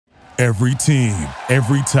Every team,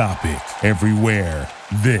 every topic, everywhere.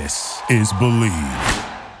 This is Believe.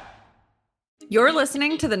 You're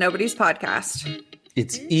listening to the Nobody's Podcast.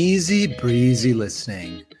 It's easy breezy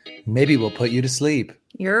listening. Maybe we'll put you to sleep.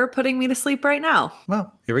 You're putting me to sleep right now.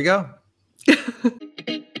 Well, here we go.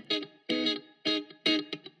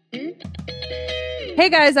 Hey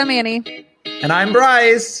guys, I'm Annie. And I'm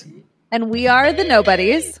Bryce. And we are the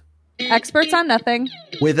Nobodies, experts on nothing,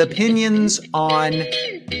 with opinions on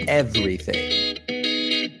everything.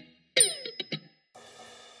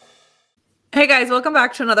 Hey guys, welcome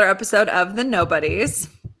back to another episode of the Nobodies.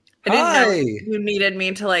 I didn't know you needed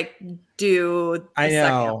me to do the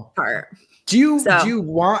second part. Do you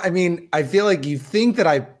want, I feel like you think that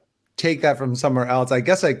I take that from somewhere else. I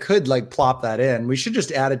guess I could plop that in. We should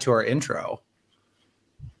just add it to our intro.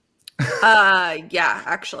 Yeah,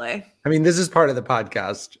 actually. This is part of the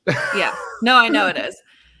podcast. Yeah. No, I know it is.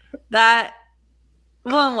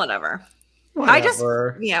 Whatever.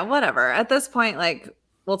 Whatever. Whatever. At this point,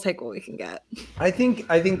 we'll take what we can get. I think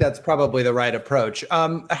that's probably the right approach.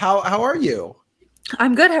 How are you?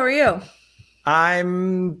 I'm good. How are you?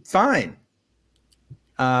 I'm fine.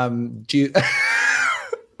 Why'd you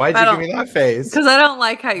give me that face? Because I don't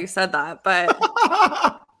like how you said that, but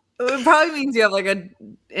it probably means you have an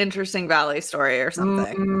interesting Valley story or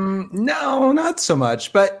something. No, not so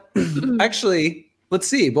much. But actually, let's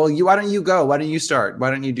see. Well, why don't you go? Why don't you start?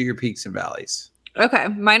 Why don't you do your peaks and valleys? Okay,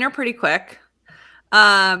 mine are pretty quick.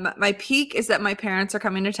 My peak is that my parents are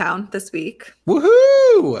coming to town this week.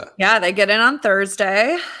 Woohoo! Yeah, they get in on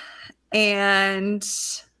Thursday, and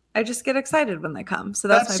I just get excited when they come. So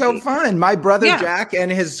that's so peak. Fun. My brother Jack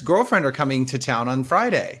and his girlfriend are coming to town on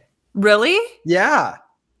Friday. Really? Yeah.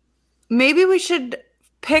 Maybe we should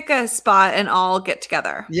pick a spot and all get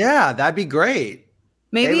together. Yeah, that'd be great.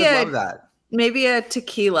 Maybe love that. Maybe a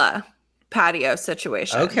tequila patio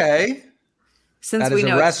situation. Okay. Since we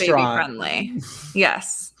know it's baby friendly.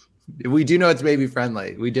 Yes. We do know it's baby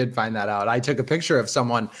friendly. We did find that out. I took a picture of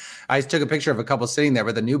someone. I took a picture of a couple sitting there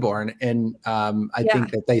with a newborn, and I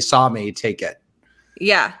think that they saw me take it.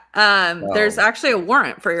 Yeah. There's actually a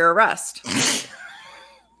warrant for your arrest.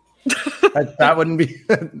 That wouldn't be.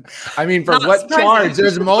 For what charge?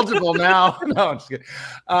 There's multiple now. No, I'm just kidding.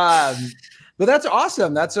 But that's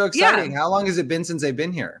awesome. That's so exciting. Yeah. How long has it been since they've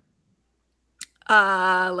been here?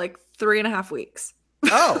 3.5 weeks.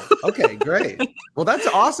 Oh, okay, great. Well, that's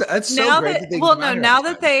awesome. That's so great. Now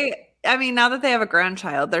that they have a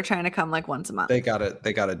grandchild, they're trying to come once a month. They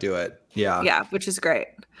gotta do it. Yeah. Yeah, which is great.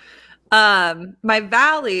 My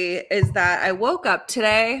valley is that I woke up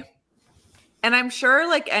today, and I'm sure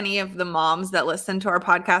any of the moms that listen to our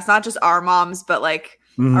podcast, not just our moms, but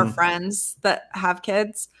our friends that have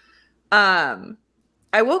kids. I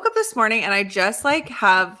woke up this morning and I just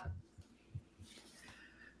have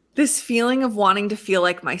this feeling of wanting to feel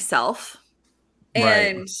like myself.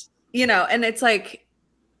 And, and it's I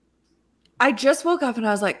just woke up and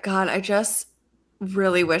I was like, God, I just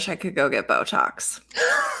really wish I could go get Botox.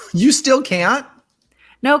 You still can't?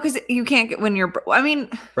 No, because you can't get when you're,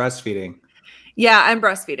 breastfeeding. Yeah, I'm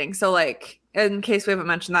breastfeeding. So in case we haven't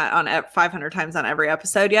mentioned that on 500 times on every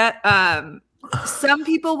episode yet, some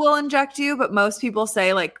people will inject you, but most people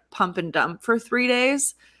say pump and dump for 3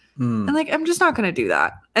 days. And I'm just not going to do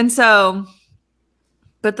that. And so,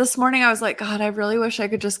 but this morning I was like, God, I really wish I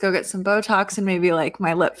could just go get some Botox and maybe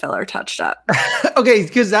my lip filler touched up. Okay.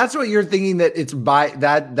 Because that's what you're thinking, that it's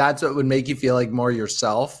that's what would make you feel more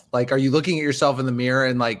yourself. Are you looking at yourself in the mirror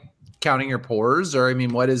and counting your pores, or,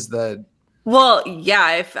 what is the... Well,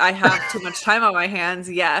 yeah, if I have too much time on my hands,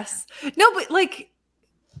 yes. No, but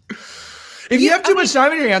if you have too much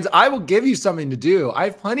time in your hands, I will give you something to do. I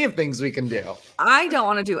have plenty of things we can do. I don't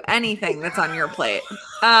want to do anything that's on your plate.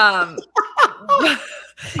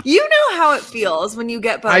 You know how it feels when you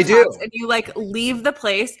get Botox. I do. And you leave the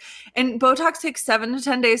place, and Botox takes 7 to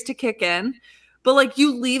 10 days to kick in. But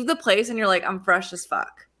you leave the place and you're like, I'm fresh as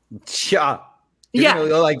fuck. Yeah.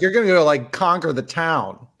 You're gonna go conquer the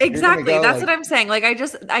town. Exactly. That's what I'm saying.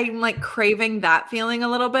 I'm craving that feeling a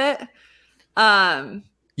little bit.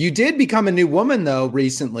 You did become a new woman though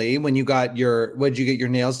recently when you got what'd you get your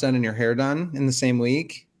nails done and your hair done in the same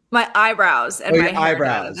week? My eyebrows and my hair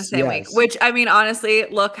done in the same week. Which honestly,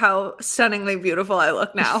 look how stunningly beautiful I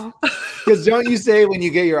look now. Because don't you say when you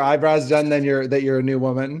get your eyebrows done, then you're a new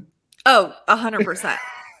woman? Oh, 100%.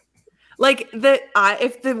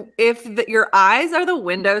 If your eyes are the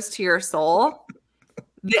windows to your soul,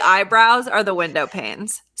 the eyebrows are the window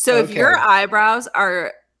panes. So if your eyebrows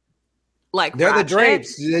are they're the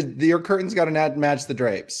drapes, your curtains got to match the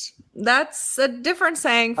drapes. That's a different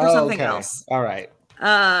saying for something else. All right.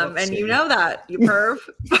 And you know that, you perv.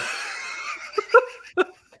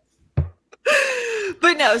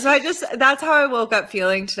 But no, so that's how I woke up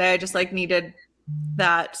feeling today. I just like needed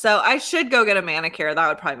that. So I should go get a manicure. That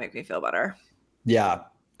would probably make me feel better. Yeah,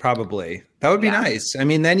 probably. That would be nice. I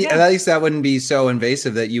mean, then Yeah. at least that wouldn't be so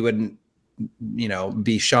invasive that you wouldn't,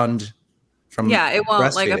 be shunned from it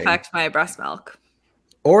won't like breastfeeding. affect my breast milk.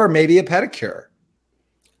 Or maybe a pedicure.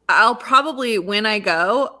 I'll probably, when I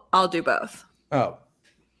go, I'll do both. Oh.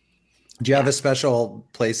 Do you have a special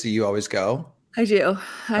place that you always go? I do.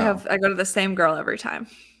 I go to the same girl every time.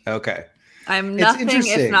 Okay. I'm nothing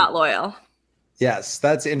if not loyal. Yes,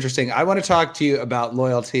 that's interesting. I want to talk to you about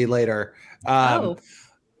loyalty later. I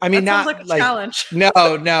mean, that not sounds like a challenge.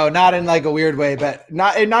 No, not in like a weird way, but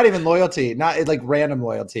not even loyalty, not like random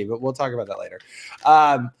loyalty, but we'll talk about that later.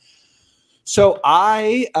 So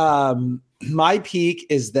my peak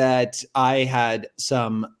is that I had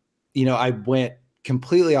some, I went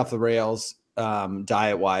completely off the rails,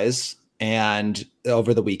 diet wise. And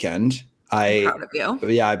over the weekend, I'm proud of you.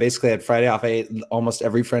 Yeah, I basically had Friday off. I ate almost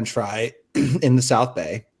every French fry in the South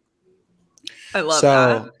Bay. I love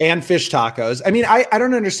that. And fish tacos. I mean, I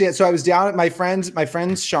don't understand. So I was down at my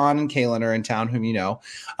friends Sean and Kaylin are in town, whom you know.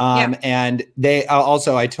 And they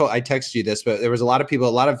also, I texted you this, but there was a lot of people, a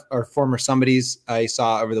lot of our former somebodies I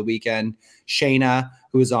saw over the weekend. Shayna,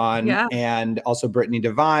 who was on, and also Brittany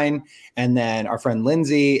Devine, and then our friend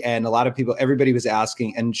Lindsay, and a lot of people, everybody was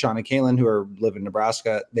asking, and Sean and Kaylin, who live in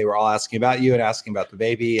Nebraska, they were all asking about you and asking about the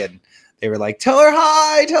baby. And they were like, tell her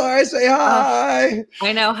I say hi.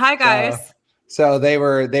 I know. Hi guys. So they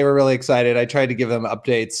were really excited. I tried to give them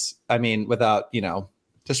updates. I mean, without,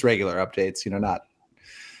 just regular updates, not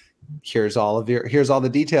here's all the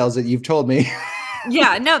details that you've told me.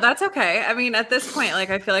 Yeah, no, that's okay. I mean, at this point,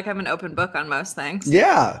 like, I feel like I'm an open book on most things.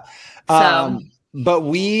 Yeah. So, but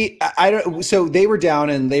so they were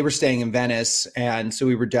down and they were staying in Venice. And so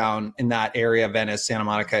we were down in that area, Venice, Santa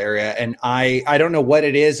Monica area. And I don't know what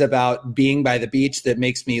it is about being by the beach that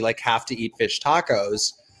makes me like have to eat fish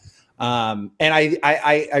tacos. And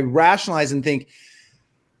I rationalize and think,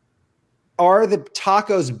 are the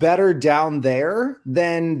tacos better down there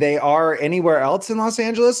than they are anywhere else in Los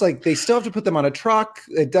Angeles? Like they still have to put them on a truck.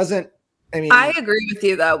 It doesn't, I agree with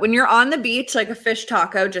you though. When you're on the beach, like a fish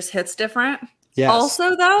taco just hits different. Yes.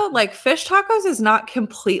 Also though, like fish tacos is not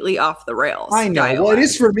completely off the rails. I know. Well, it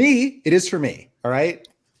is for me. It is for me. All right.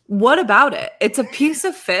 What about it? It's a piece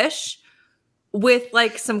of fish with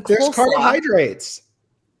like some coleslaw. There's carbohydrates.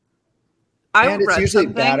 And it's usually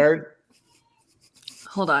battered.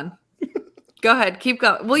 Hold on. Go ahead. Keep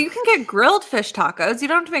going. Well, you can get grilled fish tacos. You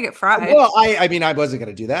don't have to make it fried. Well, I mean, I wasn't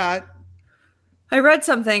going to do that. I read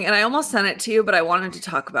something and I almost sent it to you, but I wanted to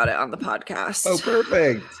talk about it on the podcast. Oh,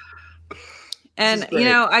 perfect. And,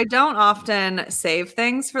 I don't often save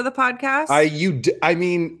things for the podcast. I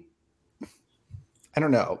mean, I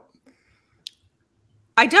don't know.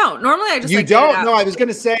 I don't. Normally I just don't know. I was going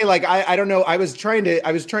to say like, I don't know. I was trying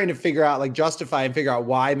to figure out like justify and figure out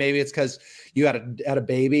why. Maybe it's because you had a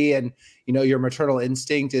baby and, your maternal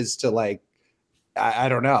instinct is to like, I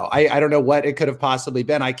don't know. I don't know what it could have possibly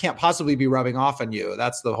been. I can't possibly be rubbing off on you.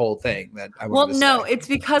 That's the whole thing that I wanted to say. It's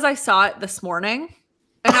because I saw it this morning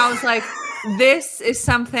and I was like, this is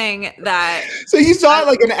something that. So you saw it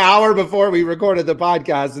like an hour before we recorded the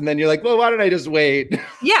podcast and then you're like, well, why don't I just wait?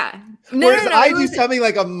 Yeah. Whereas I do something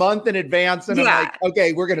like a month in advance and I'm like,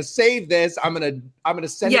 okay, we're going to save this. I'm going to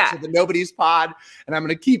send it to the Nobody's Pod and I'm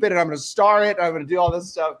going to keep it and I'm going to star it. And I'm going to do all this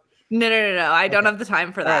stuff. No. I don't have the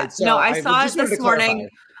time for that. Right, so no, I saw it this morning.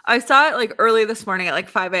 I saw it like early this morning at like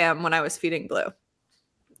 5 a.m. when I was feeding Blue.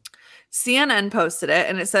 CNN posted it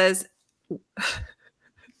and it says,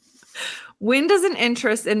 when does an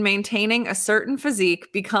interest in maintaining a certain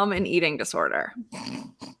physique become an eating disorder?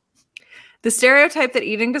 The stereotype that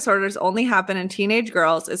eating disorders only happen in teenage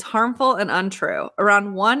girls is harmful and untrue.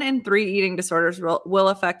 Around 1 in 3 eating disorders will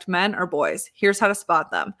affect men or boys. Here's how to spot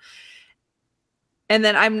them. And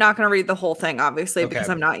then I'm not going to read the whole thing, obviously, because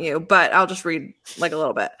I'm not you, but I'll just read like a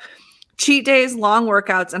little bit. Cheat days, long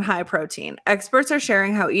workouts, and high protein. Experts are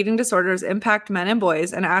sharing how eating disorders impact men and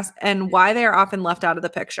boys and why they are often left out of the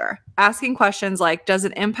picture. Asking questions like, does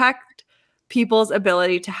it impact people's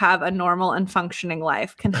ability to have a normal and functioning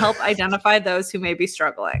life can help identify those who may be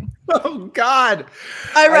struggling. Oh God.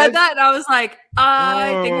 I read that and I was like,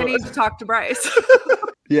 I think I need to talk to Bryce.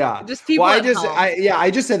 Yeah. Just people. Well,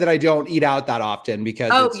 I just said that I don't eat out that often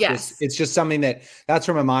because it's just something that's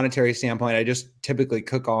from a monetary standpoint. I just typically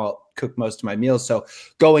cook most of my meals. So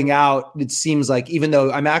going out, it seems like even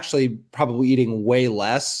though I'm actually probably eating way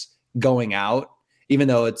less going out, even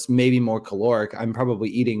though it's maybe more caloric, I'm probably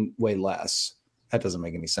eating way less. That doesn't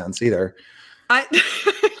make any sense either.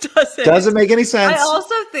 It doesn't. Doesn't make any sense. I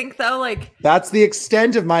also think though, like that's the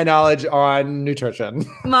extent of my knowledge on nutrition.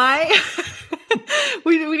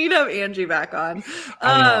 we need to have Angie back on.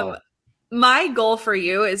 My goal for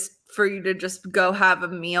you is for you to just go have a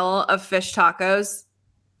meal of fish tacos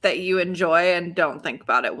that you enjoy and don't think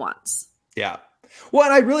about it once. Yeah. Well,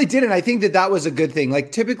 and I really didn't. I think that was a good thing.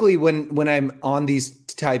 Like typically when I'm on these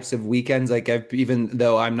types of weekends, like even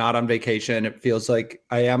though I'm not on vacation, it feels like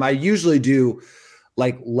I am. I usually do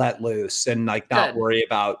like let loose and like not worry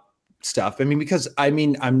about stuff. I mean, because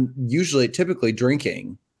I'm usually typically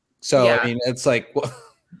drinking. So, I mean, it's like, well,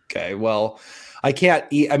 okay, well, I can't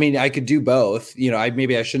eat. I mean, I could do both,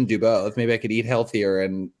 maybe I shouldn't do both. Maybe I could eat healthier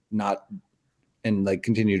and not, and like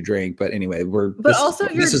continue to drink. But anyway, it's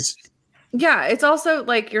also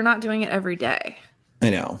like, you're not doing it every day.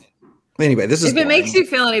 I know. Anyway, this is. If it makes you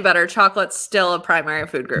feel any better, chocolate's still a primary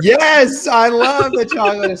food group. Yes, I love that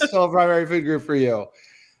chocolate is still a primary food group for you.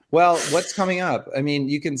 Well, what's coming up? I mean,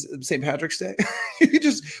 you can St. Patrick's Day. You can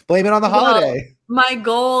just blame it on the holiday. My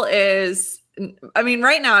goal is, I mean,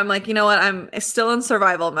 right now I'm like, you know what? I'm still in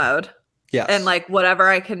survival mode. Yes. And like whatever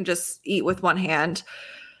I can just eat with one hand.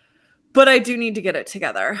 But I do need to get it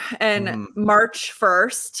together. And March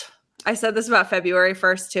 1st, I said this about February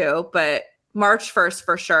 1st too, but March 1st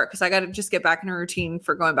for sure, because I got to just get back in a routine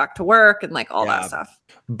for going back to work and like all that stuff.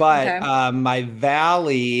 But my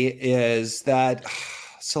valley is that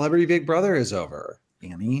Celebrity Big Brother is over,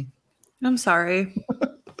 Annie. I'm sorry.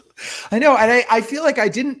 I know. And I feel like I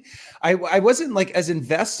wasn't like as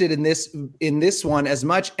invested in this one as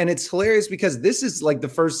much. And it's hilarious because this is like the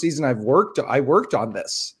first season I worked on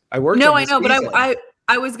this. I know, season. But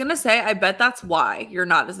I was going to say, I bet that's why you're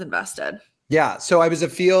not as invested. Yeah. So I was a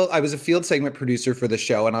field segment producer for the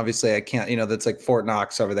show. And obviously I can't, that's like Fort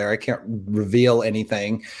Knox over there. I can't reveal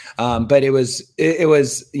anything. But it was,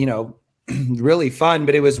 really fun,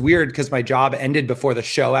 but it was weird because my job ended before the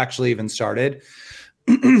show actually even started.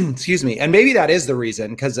 Excuse me. And maybe that is the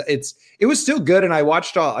reason, because it was still good. And I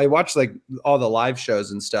watched like all the live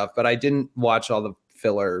shows and stuff, but I didn't watch all the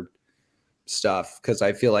filler stuff because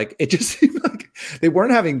I feel like it just seemed like they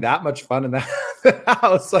weren't having that much fun in the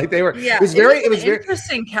house. Like they were. Yeah, it was very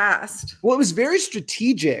interesting cast. Well, it was very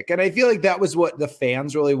strategic, and I feel like that was what the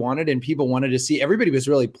fans really wanted, and people wanted to see. Everybody was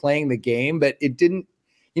really playing the game, but it didn't.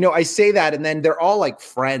 I say that, and then they're all like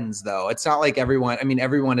friends, though. It's not like everyone. I mean,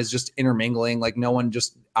 everyone is just intermingling. Like no one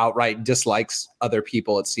just outright dislikes other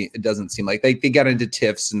people. It doesn't seem like they get into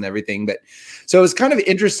tiffs and everything. But so it was kind of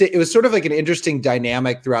interesting. It was sort of like an interesting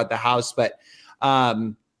dynamic throughout the house. But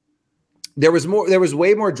there was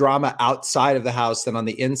way more drama outside of the house than on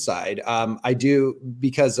the inside. I do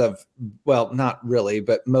because of, well, not really,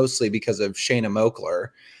 but mostly because of Shayna Moakler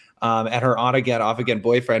and her on again, off again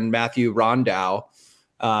boyfriend Matthew Rondow.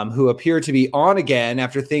 Who appeared to be on again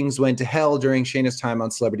after things went to hell during Shayna's time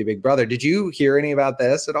on Celebrity Big Brother. Did you hear any about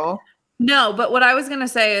this at all? No, but what I was going to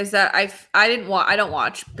say is that I don't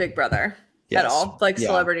watch Big Brother at all, like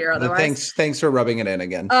Celebrity or otherwise. Thanks for rubbing it in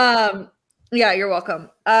again. Yeah, you're welcome.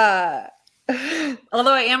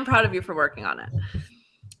 Although I am proud of you for working on it.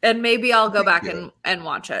 And maybe I'll go back and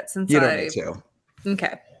watch it since you don't need to.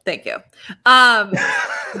 Okay. Thank you.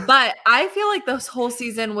 But I feel like this whole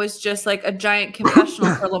season was just like a giant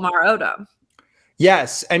confessional for Lamar Odom.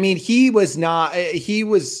 Yes. I mean, it was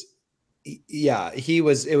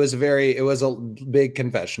a big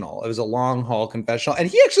confessional. It was a long haul confessional, and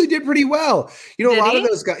he actually did pretty well. A lot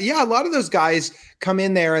of those guys come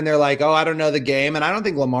in there and they're like, oh, I don't know the game. And I don't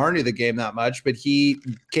think Lamar knew the game that much, but he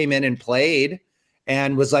came in and played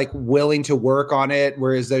and was like willing to work on it.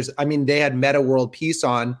 Whereas they had Meta World Peace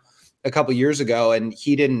on a couple years ago, and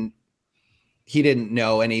he didn't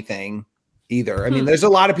know anything either. I mean, there's a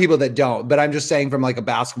lot of people that don't, but I'm just saying from like a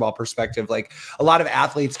basketball perspective, like a lot of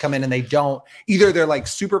athletes come in and they're like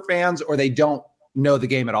super fans or they don't know the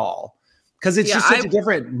game at all. Cause it's just such a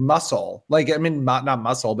different muscle. Like, I mean, not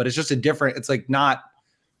muscle, but it's just it's like not.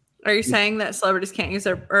 Are you saying that celebrities can't use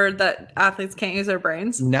or that athletes can't use their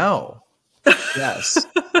brains? No. Yes.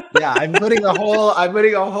 Yeah. I'm putting a whole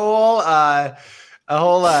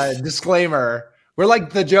disclaimer. We're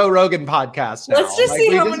like the Joe Rogan podcast now. Let's just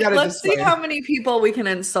see how many people we can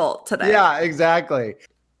insult today. Yeah, exactly.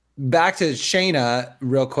 Back to Shayna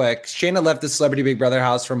real quick. Shayna left the Celebrity Big Brother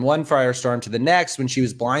house from one firestorm to the next when she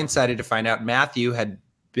was blindsided to find out Matthew had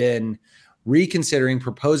been reconsidering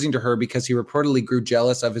proposing to her because he reportedly grew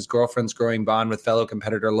jealous of his girlfriend's growing bond with fellow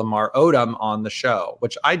competitor Lamar Odom on the show,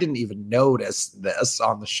 which I didn't even notice this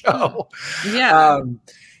on the show. Yeah.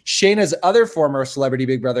 Shayna's other former Celebrity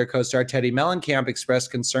Big Brother co-star, Teddy Mellencamp,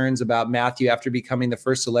 expressed concerns about Matthew after becoming the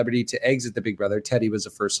first celebrity to exit the Big Brother. Teddy was the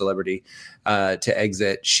first celebrity to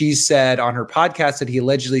exit. She said on her podcast that he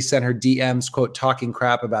allegedly sent her DMs, quote, talking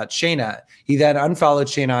crap about Shayna. He then unfollowed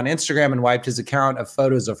Shayna on Instagram and wiped his account of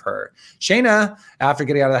photos of her. Shayna, after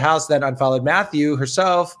getting out of the house, then unfollowed Matthew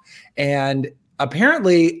herself. And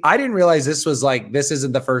apparently, I didn't realize this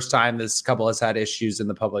isn't the first time this couple has had issues in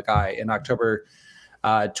the public eye. In October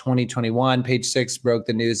 2021, Page Six broke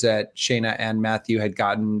the news that Shayna and Matthew had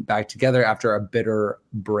gotten back together after a bitter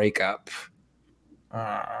breakup.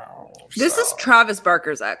 This is Travis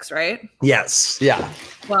Barker's ex, right? Yes. Yeah.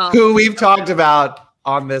 Well, who we've talked about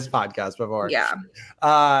on this podcast before.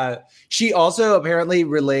 Yeah. She also apparently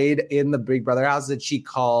relayed in the Big Brother house that she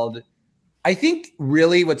called. I think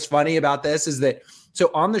really what's funny about this is that, so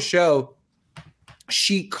on the show,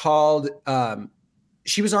 she called,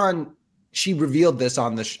 she revealed this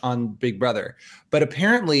on Big Brother, but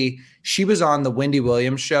apparently she was on the Wendy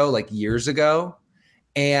Williams show like years ago.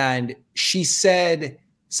 And she said,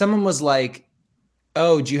 someone was like,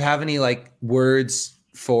 oh, do you have any like words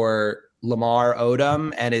for Lamar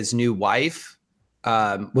Odom and his new wife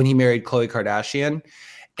when he married Khloe Kardashian?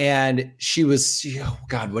 And she was, oh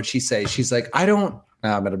God, what'd she say? She's like, I'm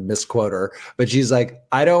going to misquote her, but she's like,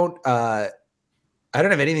 I don't have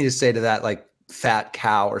anything to say to that like fat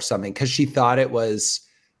cow or something. Cause she thought it was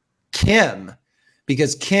Kim,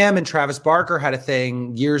 because Kim and Travis Barker had a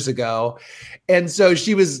thing years ago. And so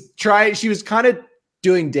she was kind of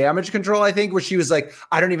doing damage control, I think, where she was like,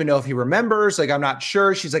 I don't even know if he remembers. Like, I'm not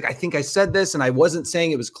sure. She's like, I think I said this and I wasn't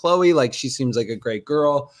saying it was Khloe. Like, she seems like a great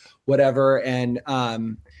girl, whatever. And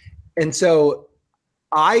so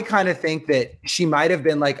I kind of think that she might have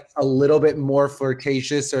been like a little bit more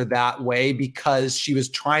flirtatious or that way because she was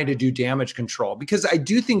trying to do damage control. Because I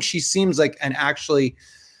do think she seems like a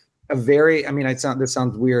very, I mean, this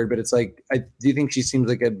sounds weird, but it's like, I do think she seems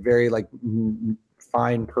like a very like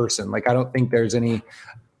fine person. Like, I don't think there's any,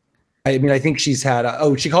 I mean, I think she's had,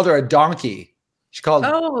 she called her a donkey. She called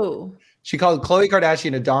Khloe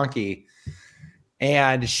Kardashian a donkey.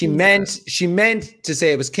 And she meant to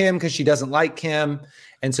say it was Kim because she doesn't like Kim.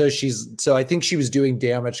 And so I think she was doing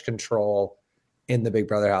damage control in the Big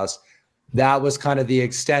Brother house. That was kind of the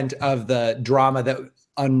extent of the drama that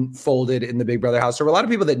unfolded in the Big Brother house. There were a lot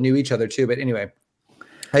of people that knew each other too. But anyway,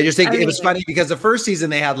 I just think it was funny because the first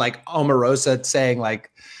season they had like Omarosa saying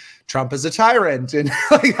like Trump is a tyrant. And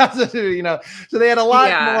like, that's, so they had a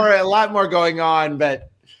lot more going on.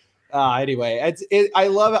 But anyway,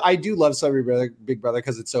 I do love Celebrity Big Brother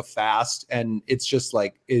because it's so fast and it's just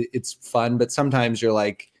like it's fun. But sometimes you're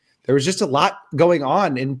like, there was just a lot going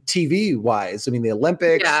on in TV wise. I mean, the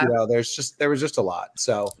Olympics, there was just a lot.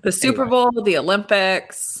 So the Super Bowl, the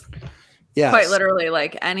Olympics, quite literally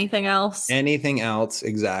like anything else.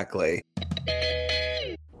 Exactly.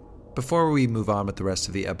 Before we move on with the rest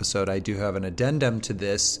of the episode, I do have an addendum to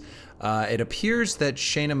this. It appears that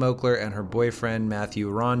Shayna Moakler and her boyfriend, Matthew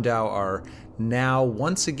Rondow, are now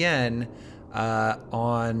once again they're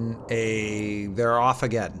off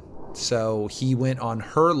again. So he went on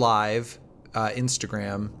her live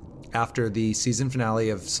Instagram after the season finale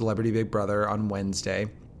of Celebrity Big Brother on Wednesday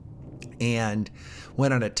and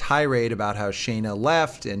went on a tirade about how Shayna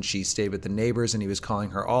left and she stayed with the neighbors and he was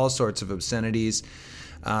calling her all sorts of obscenities.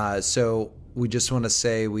 So we just want to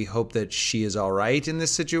say we hope that she is all right in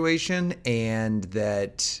this situation and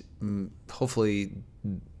that hopefully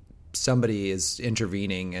somebody is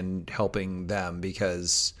intervening and helping them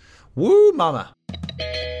because woo mama.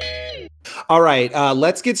 All right,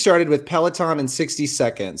 let's get started with Peloton in 60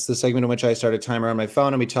 seconds, the segment in which I start a timer on my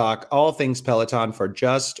phone and we talk all things Peloton for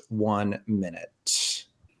just 1 minute.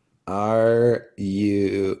 Are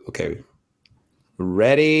you okay?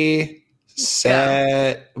 Ready,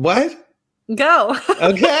 set, what? Go.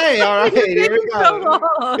 Okay. All right. Here we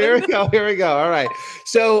go. Here we go. All right.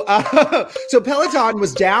 So Peloton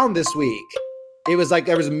was down this week. It was like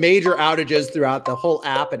there was major outages throughout the whole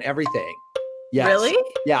app and everything. Yes. Really?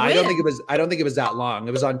 Yeah. When? I don't think it was that long.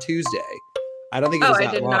 It was on Tuesday. I don't think it was that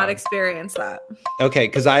long. I did not experience that. Okay,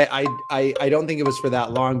 because I don't think it was for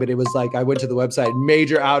that long, but it was like I went to the website,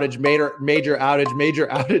 major outage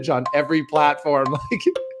on every platform. Like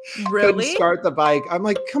really? Couldn't start the bike. I'm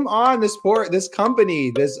like, come on, this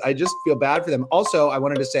company. I just feel bad for them. Also, I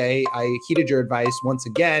wanted to say I heeded your advice once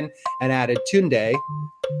again and added Tunde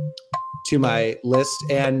to my list.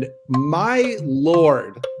 And my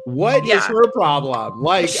Lord, what is her problem?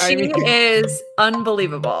 Like, she is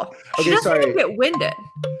unbelievable. Okay, she doesn't sorry. even get winded.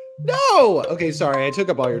 No. Okay, sorry. I took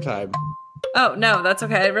up all your time. Oh, no, that's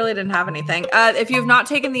okay. I really didn't have anything. If you have not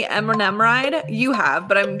taken the M&M ride, you have,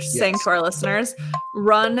 but I'm just saying to our listeners,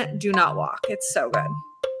 run, do not walk. It's so good.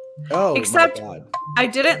 Oh, Except my God. I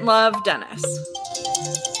didn't love Dennis.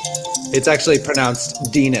 It's actually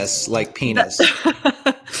pronounced Dennis, like penis.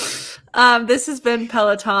 This has been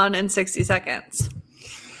Peloton in 60 seconds.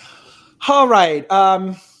 All right.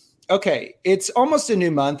 Okay. It's almost a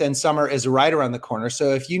new month and summer is right around the corner.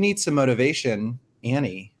 So if you need some motivation,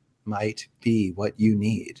 Annie might be what you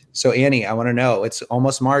need. So Annie, I want to know, it's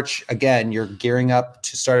almost March. Again, you're gearing up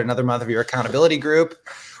to start another month of your accountability group.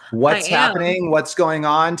 What's happening? What's going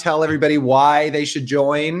on? Tell everybody why they should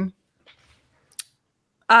join.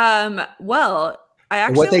 Well, I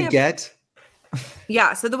actually what they get.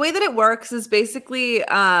 Yeah. So the way that it works is basically,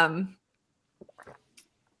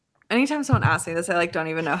 anytime someone asks me this, I don't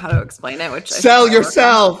even know how to explain it, which sell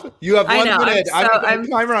yourself. You have 1 minute. I'm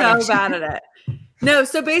so bad at it. No.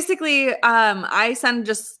 So basically, I send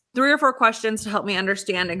just 3 or 4 questions to help me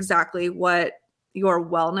understand exactly what your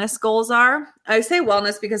wellness goals are. I say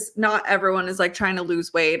wellness because not everyone is trying to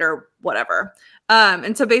lose weight or whatever.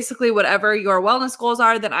 And so basically whatever your wellness goals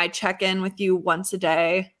are, then I check in with you once a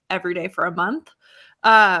day, every day for a month.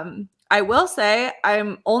 I will say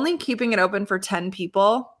I'm only keeping it open for 10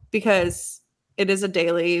 people because it is a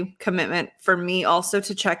daily commitment for me also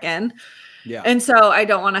to check in. Yeah. And so I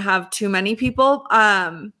don't want to have too many people.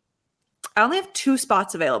 I only have 2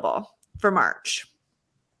 spots available for March.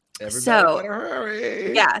 Everybody better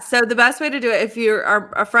hurry. Yeah. So the best way to do it, if you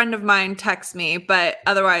are a friend of mine, text me, but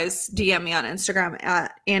otherwise DM me on Instagram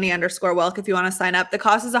at Annie_Welk if you want to sign up. The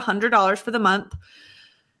cost is $100 for the month.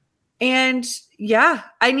 And yeah,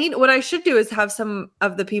 what I should do is have some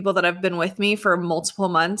of the people that have been with me for multiple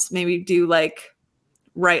months, maybe do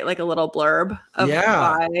write a little blurb of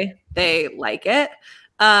why they like it.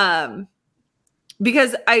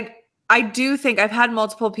 Because I do think I've had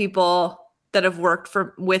multiple people that have worked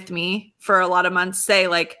with me for a lot of months say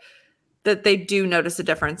that they do notice a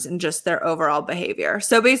difference in just their overall behavior.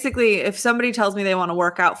 So basically, if somebody tells me they want to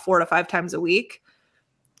work out 4 to 5 times a week,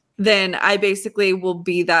 then I basically will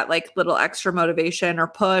be that little extra motivation or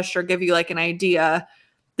push or give you an idea.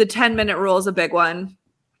 The 10-minute rule is a big one.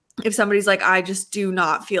 If somebody's I just do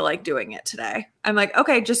not feel like doing it today, I'm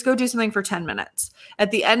okay, just go do something for 10 minutes.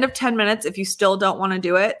 At the end of 10 minutes, if you still don't want to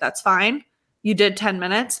do it, that's fine. You did 10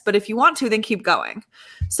 minutes, but if you want to, then keep going.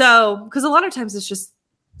 So, because a lot of times it's just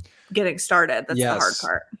getting started. That's the hard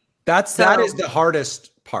part. That is the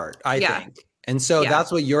hardest part, I think. And so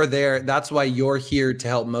that's what you're there. That's why you're here to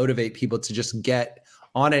help motivate people to just get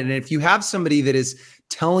on it. And if you have somebody that is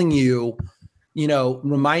telling you,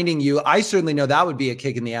 reminding you, I certainly know that would be a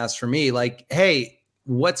kick in the ass for me. Hey,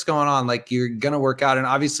 what's going on? You're going to work out. And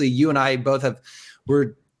obviously you and I both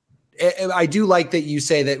I do like that you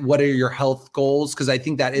say that what are your health goals? Because I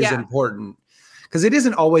think that is important. Because it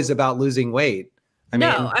isn't always about losing weight. I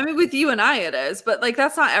mean, with you and I it is, but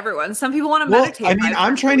that's not everyone. Some people want to meditate. I mean,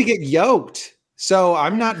 I'm trying to get yoked. So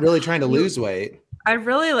I'm not really trying to lose weight. I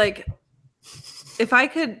really if I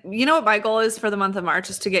could, what my goal is for the month of March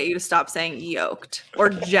is to get you to stop saying yoked or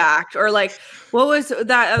jacked or what was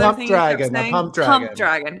that other thing? Pump dragon. Pump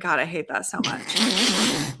dragon. God, I hate that so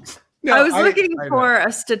much. No, I was looking for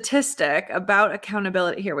a statistic about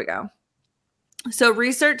accountability. Here we go. So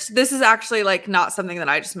research, this is actually not something that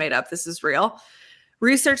I just made up. This is real.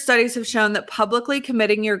 Research studies have shown that publicly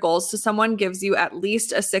committing your goals to someone gives you at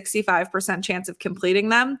least a 65% chance of completing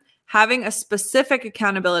them. Having a specific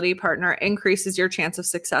accountability partner increases your chance of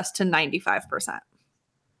success to 95%.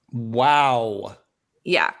 Wow.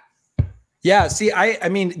 Yeah. Yeah. See, I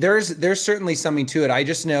mean, there's certainly something to it. I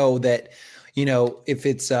just know that, if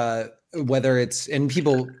it's whether it's, and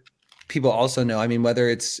people also know, I mean, whether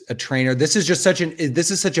it's a trainer, this is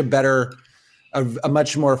such a better, a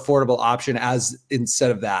much more affordable option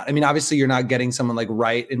instead of that. I mean, obviously you're not getting someone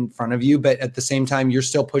right in front of you, but at the same time, you're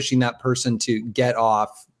still pushing that person to get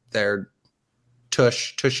off their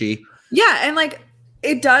tushy. Yeah. And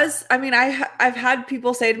it does. I mean, I've had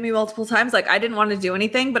people say to me multiple times, I didn't want to do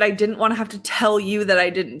anything, but I didn't want to have to tell you that I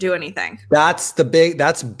didn't do anything. That's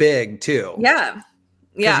big too. Yeah.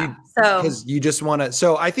 Yeah. Because you just want to,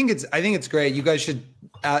 so I think it's great. You guys should,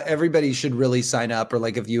 everybody should really sign up or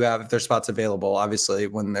if there's spots available, obviously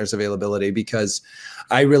when there's availability, because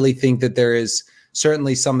I really think that there is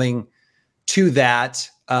certainly something to that.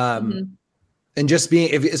 And just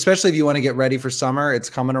especially if you want to get ready for summer, it's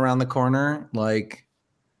coming around the corner.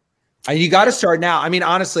 You got to start now. I mean,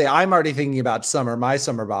 honestly, I'm already thinking about my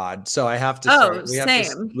summer bod. So I have to start.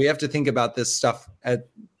 We have to think about this stuff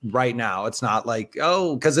right now. It's not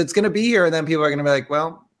because it's going to be here. And then people are going to be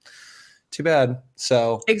well, Too bad.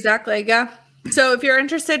 So exactly. Yeah. So if you're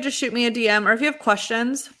interested, just shoot me a DM, or if you have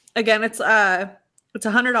questions, again, it's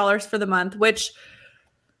 $100 for the month, which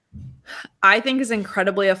I think is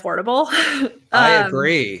incredibly affordable. I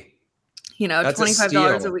agree. You know, That's a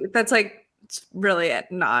 $25 a steal. week. That's like, it's really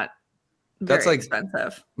not That's very like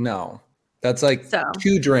expensive. No, that's like So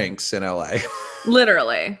 2 drinks in LA.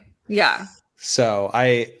 literally. Yeah. So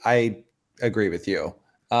I agree with you.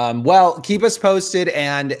 Well, keep us posted.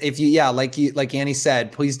 And if like Annie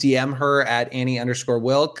said, please DM her at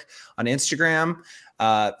Annie_Wilk on Instagram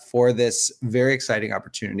for this very exciting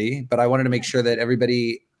opportunity. But I wanted to make sure that I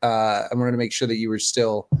wanted to make sure that you were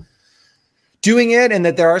still doing it and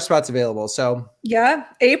that there are spots available. So yeah,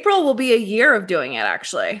 April will be a year of doing it,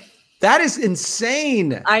 actually. that is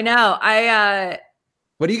insane. I know.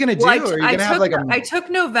 What are you going to do? Are you going to have like I took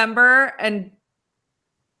November and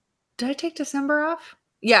did I take December off?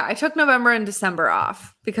 Yeah, I took November and December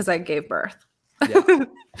off because I gave birth. Yeah.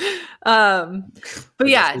 But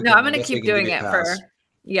yeah, no, I'm going to keep doing it for,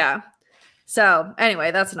 yeah. So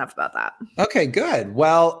anyway, that's enough about that. Okay, good.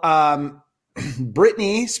 Well,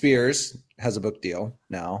 Britney Spears has a book deal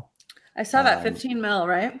now. I saw that 15 mil,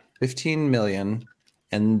 right? 15 million.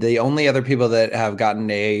 And the only other people that have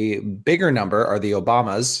gotten a bigger number are the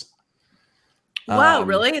Obamas. Wow,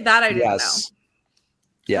 really? That I didn't know.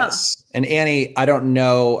 Yes. Huh. And Annie, I don't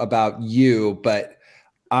know about you, but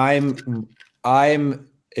I'm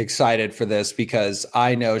excited for this because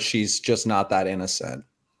I know she's just not that innocent.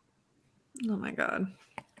 Oh my God.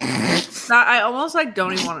 I almost like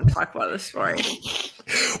don't even want to talk about this story.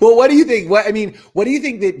 Well, what do you think? What do you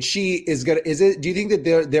think that she is gonna? Do you think that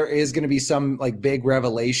there is gonna be some like big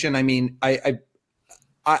revelation? I mean,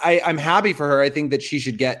 I'm happy for her. I think that she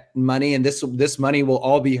should get money, and this money will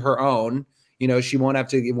all be her own. You know, she won't have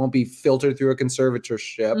to. It won't be filtered through a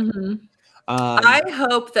conservatorship. Mm-hmm. I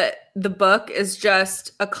hope that the book is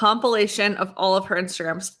just a compilation of all of her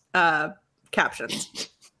Instagram captions.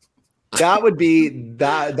 That would be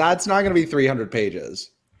that. That's not going to be 300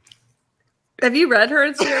 pages. Have you read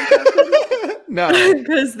her Instagram captions? No,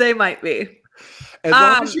 because they might be. As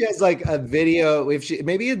long as she has like a video, if she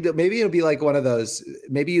maybe it'll be like one of those.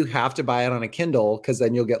 Maybe you have to buy it on a Kindle because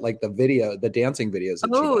then you'll get like the dancing videos.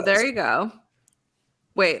 Oh, there you go.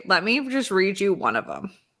 Wait, let me just read you one of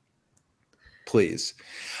them. Please.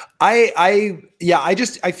 I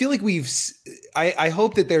feel like I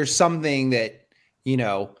hope that there's something that, you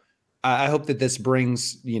know, I hope that this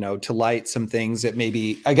brings, you know, to light some things that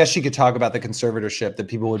maybe, I guess she could talk about the conservatorship that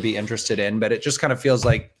people would be interested in, but it just kind of feels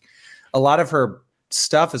like a lot of her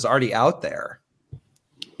stuff is already out there.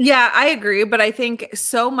 Yeah, I agree. But I think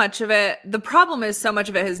so much of it, the problem is so much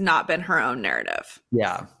of it has not been her own narrative.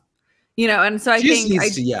 Yeah. You know, and so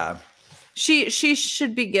she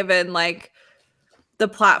should be given like the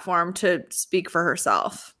platform to speak for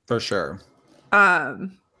herself. For sure.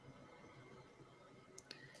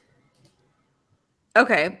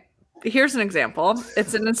 Okay, here's an example.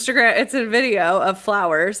 It's a video of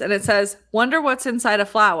flowers, and it says, "Wonder what's inside a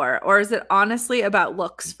flower, or is it honestly about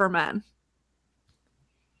looks for men?"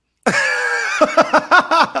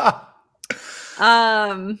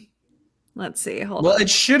 Let's see. Hold on. Well, it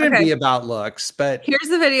shouldn't be about looks, but here's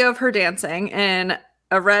the video of her dancing in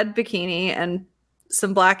a red bikini and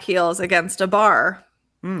some black heels against a bar,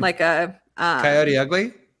 like a Coyote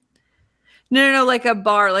Ugly. No, like a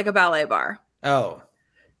bar, like a ballet bar. Oh.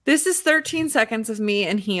 This is 13 seconds of me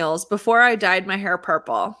in heels before I dyed my hair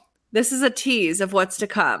purple. This is a tease of what's to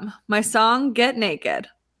come. My song, Get Naked.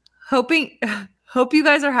 Hope you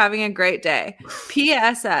guys are having a great day.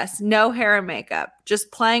 PSS, no hair and makeup.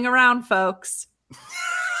 Just playing around, folks.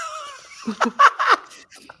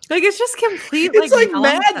 Like, it's just complete. It's like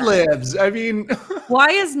Mad Libs. I mean, why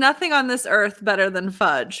is nothing on this earth better than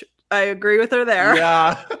fudge? I agree with her there.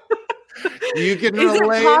 Yeah. You can Is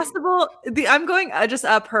relate. it possible? I'm going just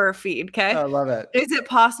up her feed. Okay. I love it. Is it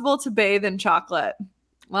possible to bathe in chocolate?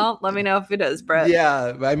 Well, let me know if it is, Britt.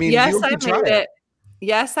 Yeah. I mean, yes, I made it.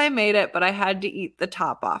 Yes, I made it, but I had to eat the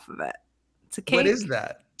top off of it. It's a cake. What is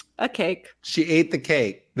that? A cake. She ate the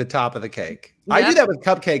cake, the top of the cake. Yep. I do that with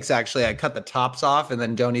cupcakes, actually. I cut the tops off and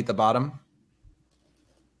then don't eat the bottom.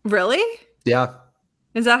 Really? Yeah.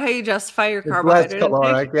 Is that how you justify your carbohydrate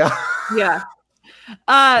intake? Yeah. Yeah.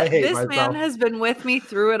 This man has been with me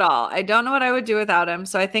through it all. I don't know what I would do without him,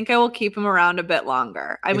 so I think I will keep him around a bit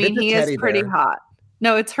longer. I mean, he is pretty hot.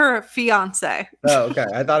 No, it's her fiance. Oh, okay.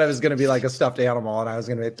 I thought it was going to be like a stuffed animal, and I was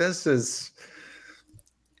going to be, this is...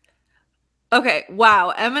 Okay,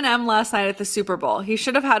 wow. Eminem last night at the Super Bowl. He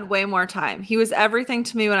should have had way more time. He was everything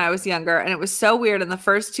to me when I was younger, and it was so weird. In the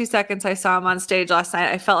first 2 seconds I saw him on stage last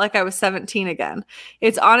night, I felt like I was 17 again.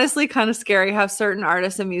 It's honestly kind of scary how certain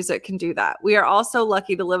artists and music can do that. We are all so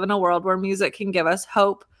lucky to live in a world where music can give us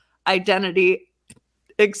hope, identity,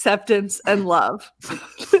 acceptance, and love.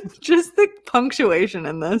 Just the punctuation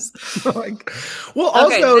in this.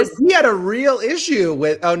 Also, he had a real issue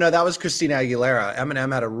with, oh no, that was Christina Aguilera.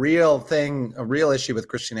 Eminem had a real issue with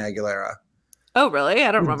Christina Aguilera. Oh, really?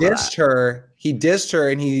 I don't remember that. He dissed her,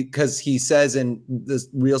 and because he says in this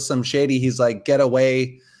Real Slim Shady, he's like, get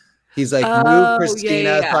away. He's like, move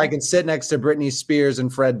Christina so I can sit next to Britney Spears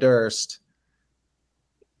and Fred Durst.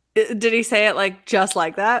 Did he say it like just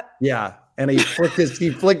like that? Yeah. And he flicked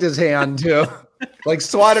his hand too, like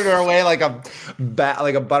swatted her away like a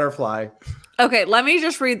butterfly. Okay, let me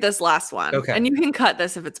just read this last one. Okay. And you can cut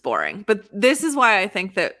this if it's boring. But this is why I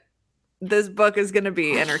think that this book is going to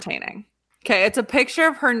be entertaining. Okay, it's a picture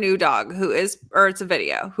of her new dog it's a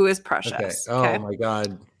video, who is Precious. Okay. Oh my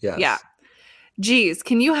God. Yes. Yeah. Geez,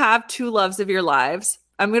 can you have two loves of your lives?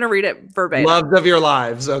 I'm going to read it verbatim. Loves of your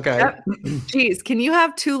lives. Okay. Yep. Geez, can you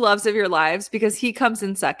have two loves of your lives? Because he comes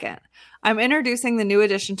in second. I'm introducing the new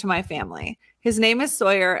addition to my family. His name is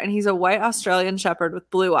Sawyer, and he's a white Australian shepherd with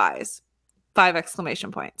blue eyes. 5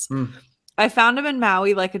 exclamation points. I found him in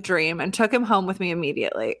Maui like a dream and took him home with me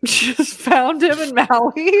immediately. Just found him in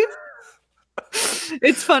Maui.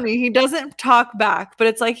 It's funny. He doesn't talk back, but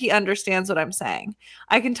it's like he understands what I'm saying.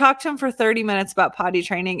 I can talk to him for 30 minutes about potty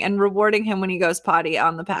training and rewarding him when he goes potty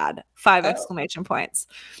on the pad. 5 exclamation points.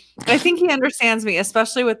 I think he understands me,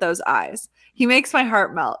 especially with those eyes. He makes my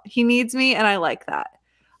heart melt. He needs me, and I like that.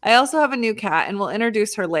 I also have a new cat, and we'll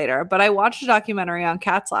introduce her later, but I watched a documentary on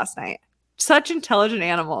cats last night. Such intelligent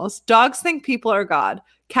animals. Dogs think people are God.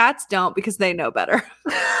 Cats don't because they know better.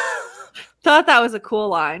 Thought that was a cool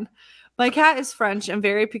line. My cat is French and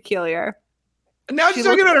very peculiar. Now she's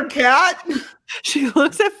talking about her cat? She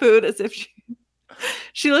looks at food as if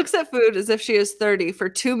she is 30 for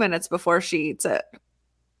 2 minutes before she eats it.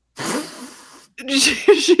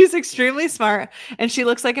 She's extremely smart, and she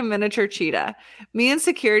looks like a miniature cheetah. Me and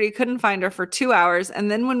security couldn't find her for 2 hours, and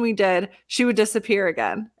then when we did, she would disappear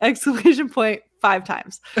again. Exclamation point 5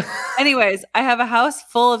 times. Anyways, I have a house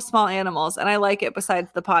full of small animals, and I like it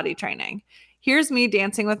besides the potty training. Here's me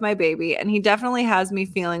dancing with my baby, and he definitely has me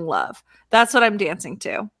feeling love. That's what I'm dancing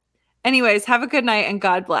to. Anyways, have a good night, and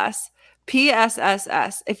God bless.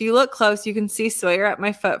 PSSS. If you look close, you can see Sawyer at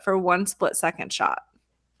my foot for 1 split-second shot.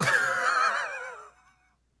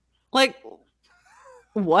 Like,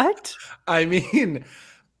 what? I mean,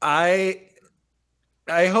 I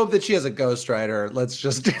hope that she has a ghostwriter. Let's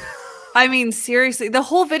just. I mean, seriously, the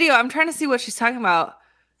whole video. I'm trying to see what she's talking about.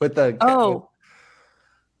 With the.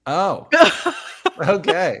 Oh.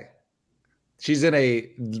 Okay. She's in a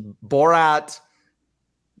Borat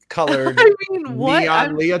colored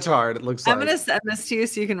neon leotard. It looks like. I'm gonna send this to you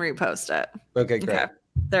so you can repost it. Okay, great. Okay.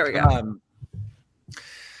 There we go.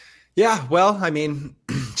 Yeah, well, I mean,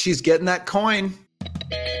 she's getting that coin.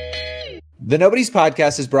 The Nobody's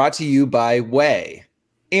Podcast is brought to you by Way.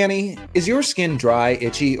 Annie, is your skin dry,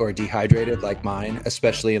 itchy, or dehydrated like mine,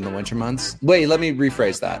 especially in the winter months? Wait, let me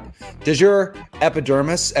rephrase that. Does your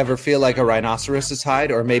epidermis ever feel like a rhinoceros's hide,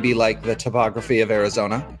 or maybe like the topography of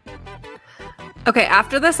Arizona? Okay,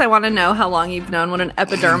 after this, I want to know how long you've known what an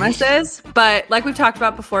epidermis is. But like we've talked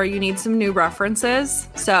about before, you need some new references.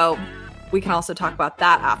 So we can also talk about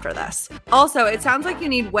that after this. Also, it sounds like you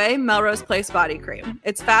need Way Melrose Place Body Cream.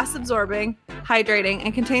 It's fast absorbing, hydrating,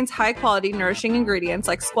 and contains high quality nourishing ingredients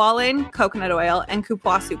like squalane, coconut oil, and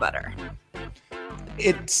cupuaçu butter.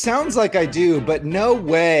 It sounds like I do, but no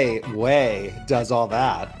way Way does all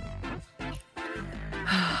that.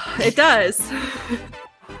 It does.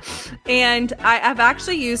 And I've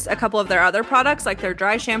actually used a couple of their other products, like their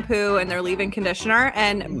dry shampoo and their leave-in conditioner,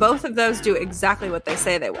 and both of those do exactly what they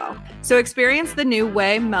say they will. So experience the new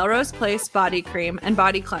Way Melrose Place Body Cream and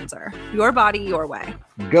Body Cleanser. Your body, your way.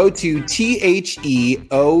 Go to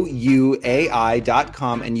THEOUAI.com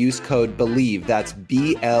and use code BELIEVE, that's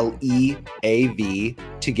BLEAV,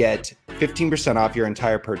 to get 15% off your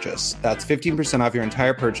entire purchase. That's 15% off your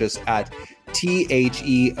entire purchase at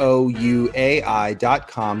THEOUAI.com,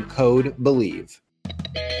 code BELIEVE.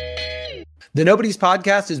 The Nobody's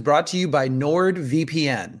Podcast is brought to you by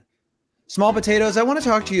NordVPN. Small potatoes, I want to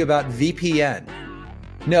talk to you about VPN.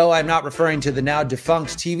 No, I'm not referring to the now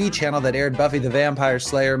defunct TV channel that aired Buffy the Vampire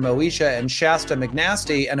Slayer, Moesha, and Shasta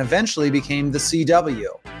McNasty and eventually became the CW.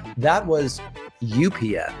 That was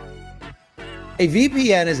UPN. A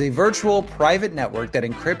VPN is a virtual private network that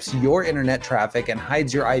encrypts your internet traffic and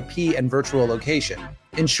hides your IP and virtual location.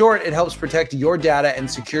 In short, it helps protect your data and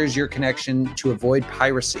secures your connection to avoid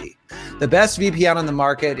piracy. The best VPN on the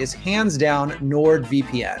market is hands down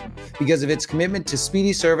NordVPN because of its commitment to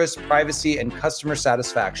speedy service, privacy, and customer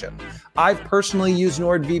satisfaction. I've personally used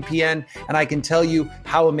NordVPN, and I can tell you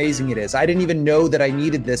how amazing it is. I didn't even know that I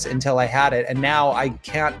needed this until I had it, and now I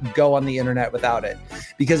can't go on the internet without it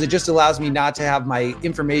because it just allows me not to have my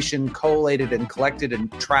information collated and collected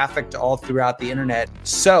and trafficked all throughout the internet.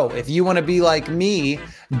 So if you want to be like me,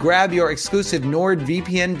 grab your exclusive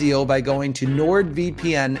NordVPN deal by going to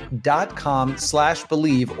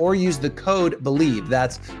nordvpn.com/believe or use the code BELIEVE,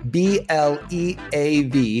 that's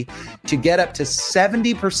BLEAV, to get up to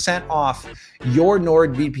 70% off your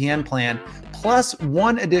NordVPN plan, plus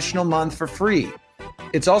 1 additional month for free.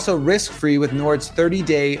 It's also risk-free with Nord's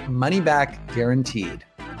 30-day money-back guaranteed.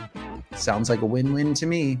 Sounds like a win-win to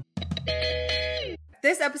me.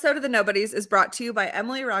 This episode of The Nobodies is brought to you by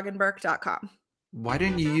EmilyRoggenberg.com. Why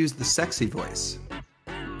didn't you use the sexy voice?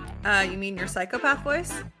 You mean your psychopath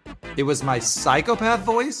voice? It was my psychopath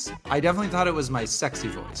voice? I definitely thought it was my sexy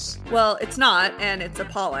voice. Well, it's not, and it's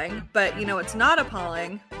appalling. But you know what's not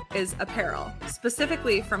appalling is apparel,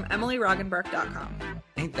 specifically from EmilyRoggenberg.com.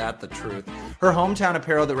 Ain't that the truth? Her hometown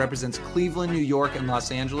apparel that represents Cleveland, New York, and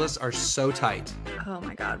Los Angeles are so tight. Oh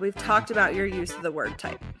my God, we've talked about your use of the word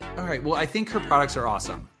tight. All right, well, I think her products are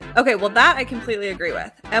awesome. Okay, well, that I completely agree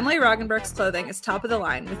with. Emily Roggenberg's clothing is top of the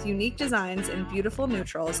line with unique designs and beautiful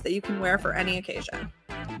neutrals that you can wear for any occasion.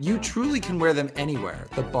 You truly can wear them anywhere.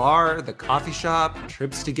 The bar, the coffee shop,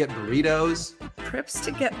 trips to get burritos. Trips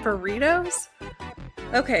to get burritos?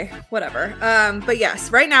 Okay, whatever. But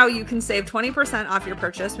yes, right now you can save 20% off your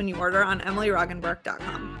purchase when you order on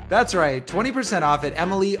EmilyRoggenberg.com. That's right, 20% off at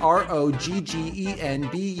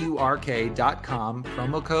EmilyRoggenberg.com,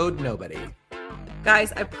 promo code NOBODY.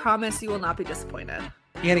 Guys, I promise you will not be disappointed.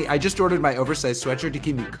 Annie, I just ordered my oversized sweatshirt to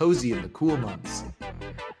keep me cozy in the cool months.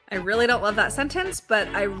 I really don't love that sentence, but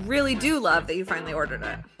I really do love that you finally ordered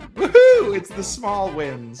it. Woohoo! It's the small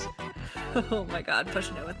wins. Oh my God,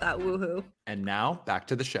 pushing it with that woohoo. And now, back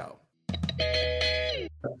to the show.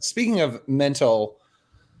 Speaking of mental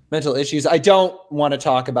issues, I don't want to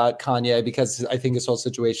talk about Kanye because I think his whole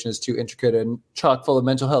situation is too intricate and chock full of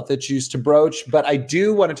mental health issues to broach. But I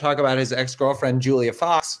do want to talk about his ex-girlfriend, Julia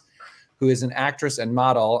Fox, who is an actress and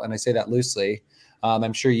model, and I say that loosely.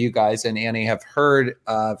 I'm sure you guys and Annie have heard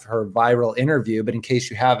of her viral interview, but in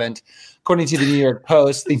case you haven't, according to the New York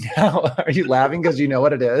Post, are you laughing because you know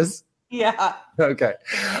what it is? Yeah. Okay.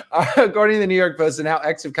 According to the New York Post, the now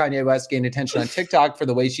ex of Kanye West gained attention on TikTok for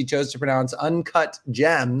the way she chose to pronounce Uncut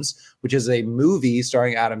Gems, which is a movie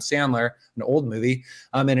starring Adam Sandler, an old movie,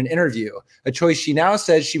 in an interview, a choice she now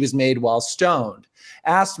says she was made while stoned.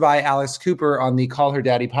 Asked by Alex Cooper on the Call Her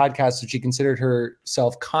Daddy podcast if she considered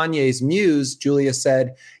herself Kanye's muse, Julia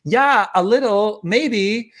said, "Yeah, a little,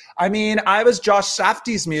 maybe. I mean, I was Josh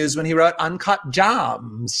Safdie's muse when he wrote Uncut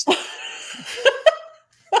Gems."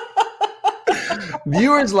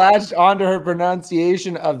 Viewers latched onto her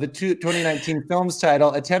pronunciation of the 2019 film's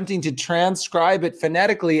title, attempting to transcribe it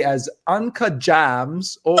phonetically as Uncut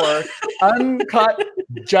Jams or Uncut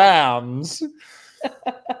Jams.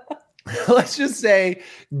 Let's just say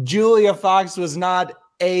Julia Fox was not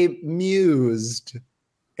amused,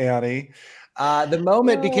 Annie. The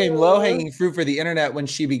moment became low-hanging fruit for the internet when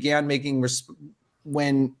she began making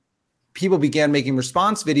when people began making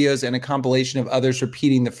response videos and a compilation of others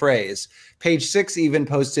repeating the phrase. Page Six even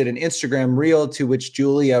posted an Instagram reel to which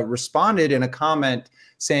Julia responded in a comment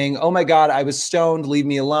saying, "Oh my God, I was stoned. Leave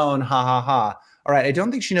me alone. Ha ha ha." All right, I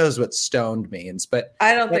don't think she knows what stoned means, but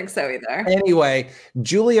I don't think so either. Anyway,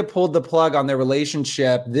 Julia pulled the plug on their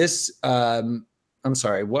relationship. Julia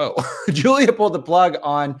pulled the plug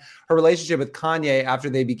on her relationship with Kanye after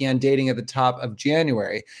they began dating at the top of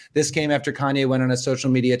January. This came after Kanye went on a social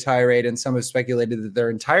media tirade, and some have speculated that their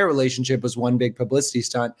entire relationship was one big publicity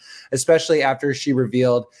stunt, especially after she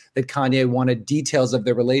revealed that Kanye wanted details of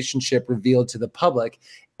their relationship revealed to the public.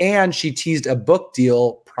 And she teased a book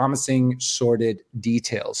deal promising sordid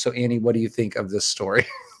details. So, Annie, what do you think of this story?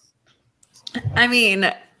 I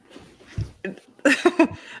mean,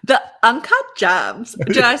 the Uncut Gems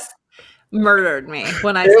just murdered me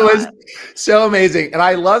when I saw it. It was so amazing. And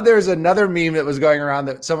I love there's another meme that was going around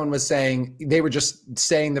that someone was saying, they were just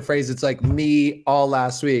saying the phrase, it's like me all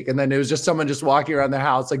last week. And then it was just someone just walking around the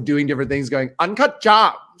house, like doing different things going, Uncut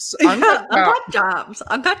Gems. Uncut Gems.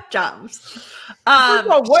 Uncut Gems.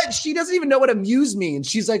 What? She doesn't even know what amuse means.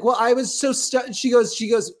 She's like, well, I was so she goes,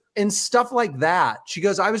 and stuff like that. She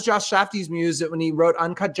goes, I was Josh Safdie's muse when he wrote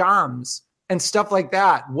Uncut Gems. and stuff like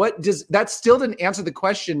that. That still didn't answer the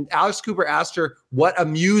question. Alex Cooper asked her what a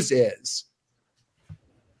muse is.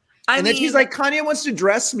 And then she's like, Kanye wants to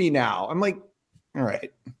dress me now. I'm like, all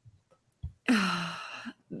right.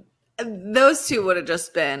 Those two would have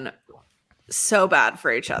just been so bad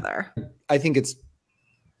for each other. I think it's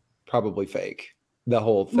probably fake, the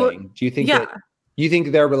whole thing. Well, Do you think you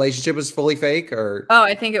think their relationship was fully fake or? Oh,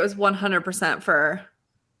 I think it was 100% for,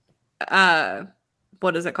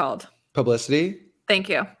 what is it called? Publicity. Thank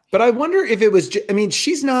you. But I wonder if it was,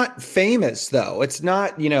 she's not famous though. It's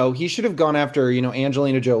not, he should have gone after,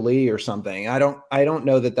 Angelina Jolie or something. I don't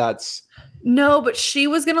know that that's. No, but she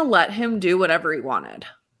was going to let him do whatever he wanted.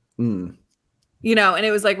 And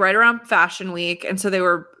it was like right around Fashion Week. And so they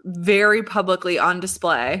were very publicly on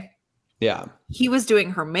display. Yeah. He was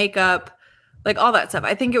doing her makeup, like all that stuff.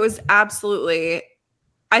 I think it was absolutely,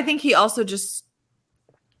 I think he also just,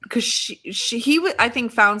 because he would, I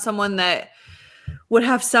think, found someone that would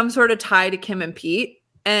have some sort of tie to Kim and Pete.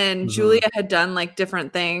 And Julia had done like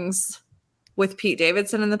different things with Pete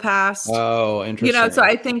Davidson in the past. Oh, interesting. So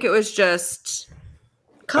I think it was just,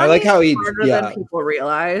 I like how he, harder than people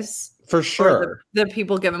realize. For sure. That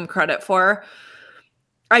people give him credit for.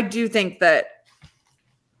 I do think that,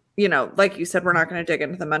 like you said, we're not going to dig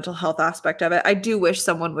into the mental health aspect of it. I do wish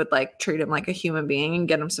someone would like treat him like a human being and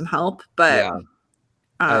get him some help. But yeah,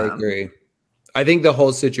 I agree. I think the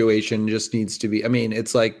whole situation just needs to be,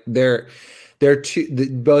 it's like they're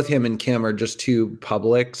both him and Kim are just too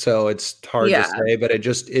public. So it's hard to say, but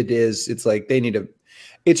it's like they need to,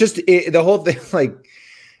 the whole thing, like,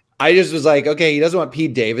 I just was like, okay, he doesn't want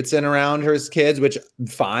Pete Davidson around his kids, which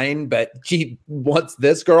fine, but he wants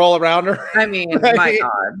this girl around her. My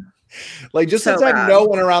God. Like just so have no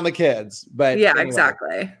one around the kids. But yeah, anyway.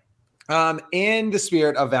 Exactly. In the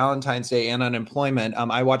spirit of Valentine's Day and unemployment,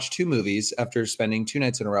 I watched 2 movies after spending 2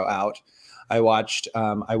 nights in a row out. I watched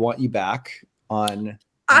I Want You Back on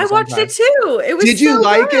I watched it too. It was Did you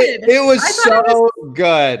like it? It was so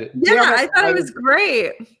good. Yeah, I thought it was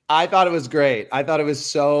great. I thought it was great. I thought it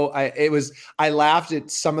was I laughed at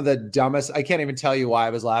some of the dumbest. I can't even tell you why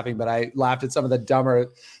I was laughing, but I laughed at some of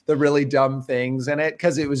the really dumb things in it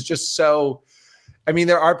because it was just so,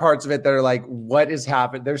 there are parts of it that are like, what is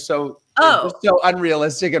happening? They're so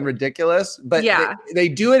unrealistic and ridiculous, but they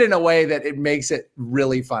do it in a way that it makes it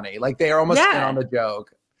really funny. Like they are almost in on the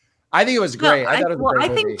joke. I think it was great. I thought it was a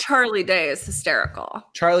great movie. think Charlie Day is hysterical.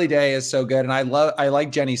 Charlie Day is so good. And I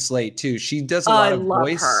like Jenny Slate too. She does a lot of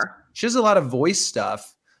voice. Her. She does a lot of voice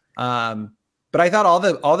stuff. But I thought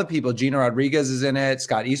all the people, Gina Rodriguez is in it.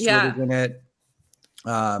 Scott Eastwood is in it.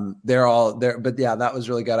 They're all there. But yeah, that was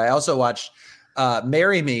really good. I also watched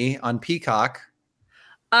Marry Me on Peacock.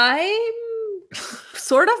 I'm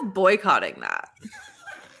sort of boycotting that.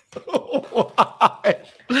 Why?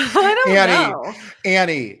 I don't know.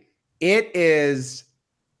 Annie. It is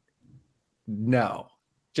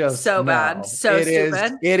just so no. bad. So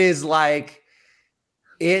stupid. It is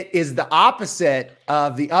the opposite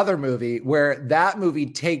of the other movie where that movie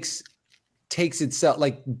takes itself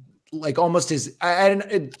like almost as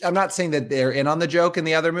I'm not saying that they're in on the joke in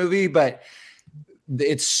the other movie, but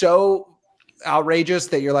it's so outrageous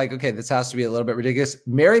that you're like, okay, this has to be a little bit ridiculous.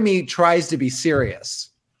 Marry Me tries to be serious.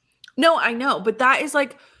 No, I know, but that is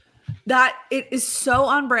like that. It is so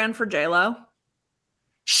on brand for JLo.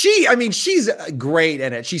 She's great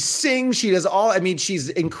in it. She sings, she does all, she's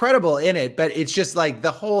incredible in it, but it's just like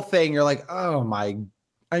the whole thing. You're like, oh my,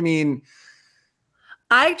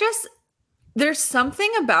 there's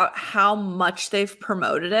something about how much they've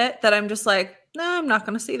promoted it that I'm just like, no, I'm not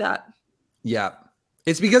going to see that. Yeah.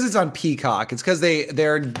 It's because it's on Peacock. It's because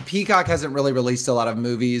their Peacock hasn't really released a lot of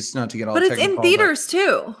movies, not to get all technical. But it's in theaters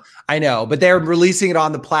too. I know, but they're releasing it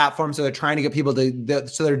on the platform. So they're trying to get people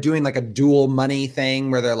so they're doing like a dual money thing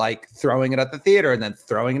where they're like throwing it at the theater and then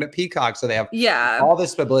throwing it at Peacock. So they have all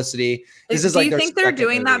this publicity. Do you think they're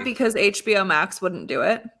doing that because HBO Max wouldn't do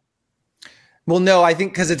it? Well, no, I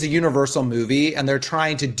think because it's a Universal movie and they're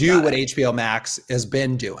trying to do what HBO Max has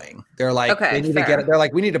been doing. They're like, they need to get it. They're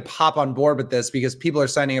like, we need to pop on board with this because people are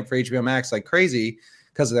signing up for HBO Max like crazy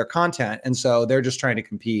because of their content. And so they're just trying to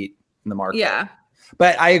compete in the market. Yeah.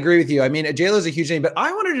 But I agree with you. JLo is a huge name, but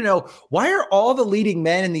I wanted to know, why are all the leading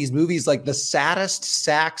men in these movies like the saddest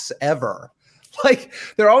sacks ever? Like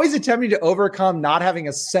they're always attempting to overcome not having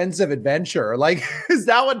a sense of adventure. Like, is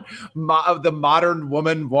that what the modern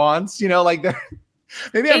woman wants? Maybe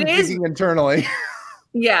I'm thinking internally.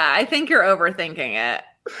 Yeah, I think you're overthinking it.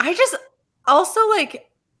 I just also like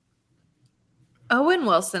Owen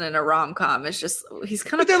Wilson in a rom-com is just, he's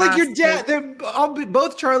kind of. But they're like your dad. They're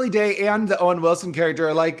both Charlie Day and the Owen Wilson character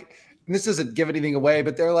are like and this doesn't give anything away,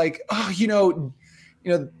 but they're like, oh, you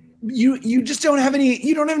just don't have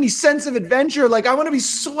any sense of adventure. Like, I want to be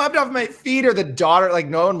swept off my feet. Or the daughter, like,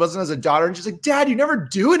 no one wasn't as a daughter, and she's like, Dad, you never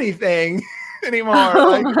do anything anymore. Oh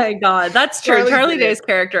like, my God, that's true. Charlie Day's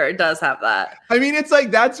character does have that. I mean, it's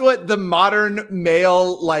like that's what the modern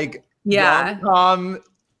male rom-com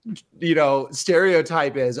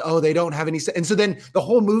stereotype is. Oh, they don't have any and so then the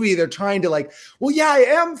whole movie they're trying to like, well, yeah, I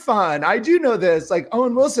am fun, I do know this. Like,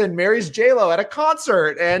 Owen Wilson marries J-Lo at a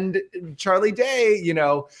concert, and Charlie Day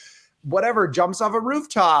whatever jumps off a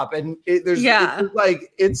rooftop, and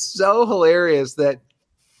it's so hilarious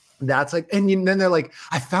that's like, and then they're like,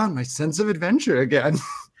 I found my sense of adventure again.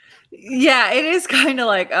 Yeah, it is kind of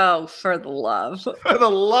like, oh, for the love. For the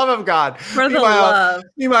love of God.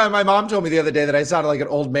 Meanwhile, my mom told me the other day that I sounded like an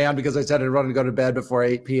old man because I said I'd run to go to bed before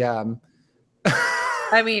 8 p.m.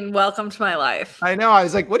 I mean, welcome to my life. I know. I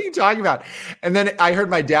was like, what are you talking about? And then I heard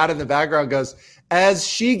my dad in the background goes, as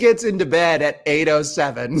she gets into bed at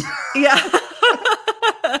 8:07. Yeah.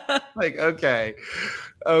 Like, okay,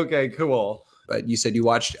 cool. But you said you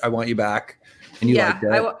watched I Want You Back. And you liked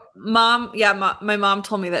it. My mom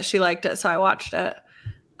told me that she liked it, so I watched it.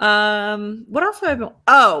 What else have I been?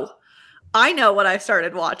 Oh, I know what I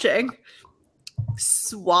started watching.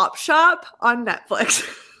 Swap Shop on Netflix.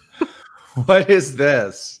 What is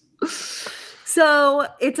this? So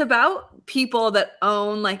it's about people that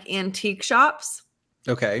own like antique shops.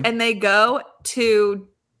 Okay. And they go to,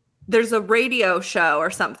 there's a radio show or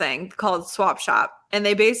something called Swap Shop. And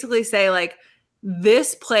they basically say like,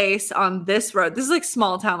 this place on this road, this is like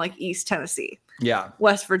small town, like East Tennessee,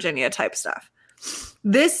 West Virginia type stuff.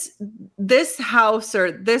 This house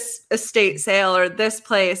or this estate sale or this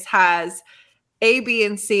place has A, B,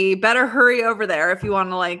 and C. Better hurry over there if you want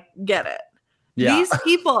to like get it. Yeah. These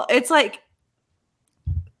people, it's like,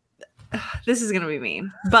 this is gonna be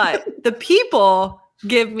mean, but the people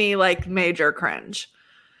give me like major cringe.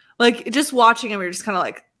 Like, just watching them, you're just kind of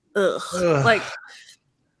like, ugh. Like.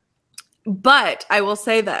 But I will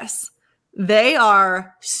say this, they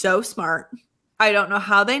are so smart. I don't know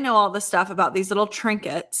how they know all this stuff about these little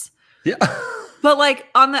trinkets. Yeah. But like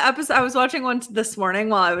on the episode, I was watching one this morning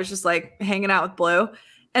while I was just like hanging out with Blue,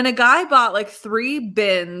 and a guy bought like 3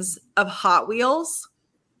 bins of Hot Wheels,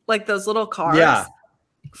 like those little cars,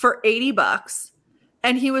 for $80.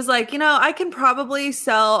 And he was like, I can probably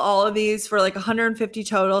sell all of these for like $150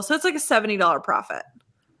 total. So it's like a $70 profit.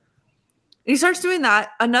 He starts doing that.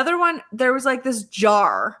 Another one, there was like this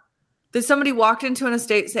jar that somebody walked into an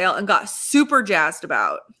estate sale and got super jazzed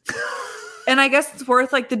about. And I guess it's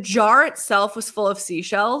worth like the jar itself was full of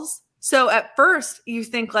seashells. So at first you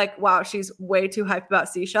think like, wow, she's way too hyped about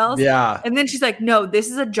seashells. Yeah. And then she's like, no, this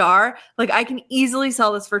is a jar. Like, I can easily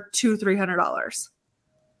sell this for $200-$300.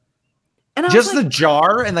 And I just was the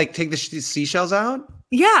jar and like take the seashells out?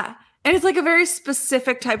 Yeah. And it's like a very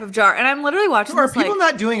specific type of jar. And I'm literally watching Are people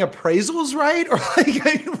not doing appraisals right? Or like,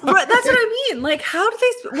 that's what I mean. Like, how do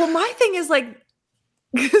they? Well, my thing is like,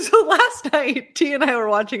 so last night, T and I were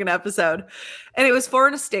watching an episode, and it was for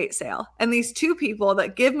an estate sale. And these 2 people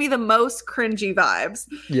that give me the most cringy vibes.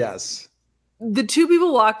 Yes. The 2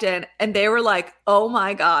 people walked in, and they were like, "Oh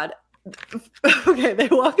my God." Okay, they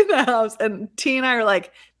walk in the house, and T and I are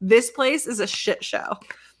like, "This place is a shit show."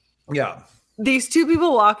 Yeah. These 2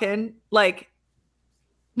 people walk in, like,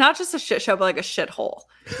 not just a shit show, but like a shithole.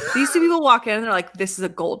 These 2 people walk in and they're like, this is a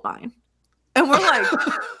gold mine. And we're like,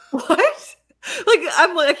 what? Like,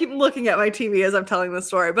 I keep looking at my TV as I'm telling the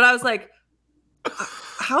story, but I was like,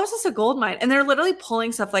 how is this a gold mine? And they're literally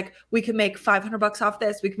pulling stuff like, we can make $500 off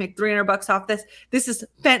this. We can make $300 off this. This is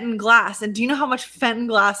Fenton glass. And do you know how much Fenton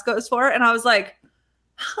glass goes for? And I was like,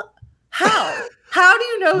 how? How do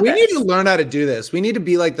you know we need to learn how to do this. We need to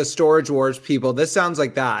be like the Storage Wars people. This sounds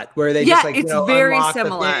like that, where they just like, it's very unlock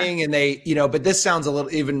similar. The thing and they, but this sounds a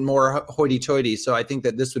little even more hoity-toity. So I think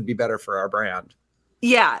that this would be better for our brand.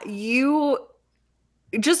 Yeah. You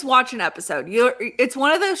just watch an episode. It's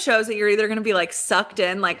one of those shows that you're either going to be like sucked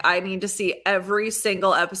in. Like, I need to see every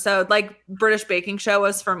single episode, like British Baking Show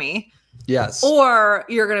was for me. Yes. Or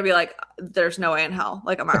you're going to be like, there's no way in hell.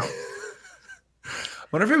 Like, I'm out.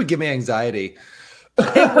 Wonder if it would give me anxiety.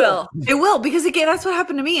 It will, because again, that's what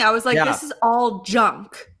happened to me. I was like, this is all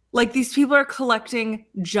junk. Like, these people are collecting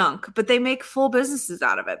junk, but they make full businesses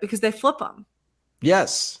out of it because they flip them.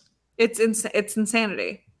 Yes. It's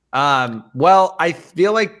insanity. Well, I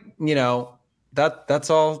feel like, that's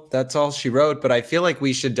all she wrote, but I feel like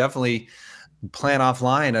we should definitely plan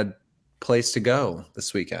offline a place to go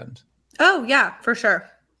this weekend. Oh yeah, for sure.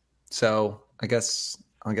 So I guess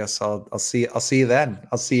I'll see you then.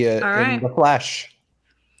 I'll see you in the flesh.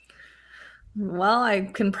 Well, I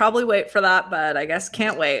can probably wait for that, but I guess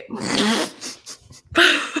can't wait.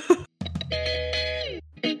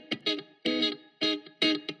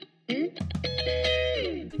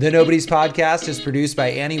 The Nobody's Podcast is produced by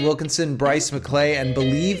Annie Wilkinson, Bryce McClay, and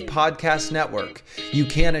Believe Podcast Network. You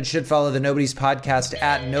can and should follow the Nobody's Podcast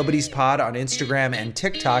at Nobody's Pod on Instagram and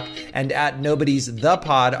TikTok, and at Nobody's The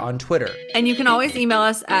Pod on Twitter. And you can always email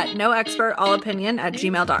us at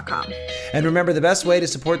noexpertallopinion@gmail.com. And remember, the best way to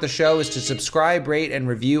support the show is to subscribe, rate, and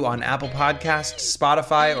review on Apple Podcasts,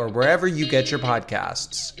 Spotify, or wherever you get your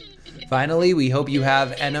podcasts. Finally, we hope you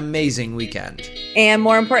have an amazing weekend. And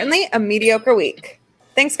more importantly, a mediocre week.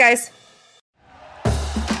 Thanks, guys.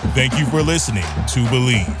 Thank you for listening to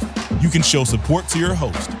Believe. You can show support to your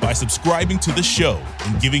host by subscribing to the show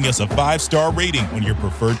and giving us a 5-star rating on your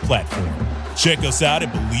preferred platform. Check us out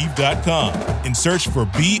at Believe.com and search for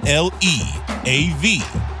BLEAV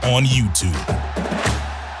on YouTube.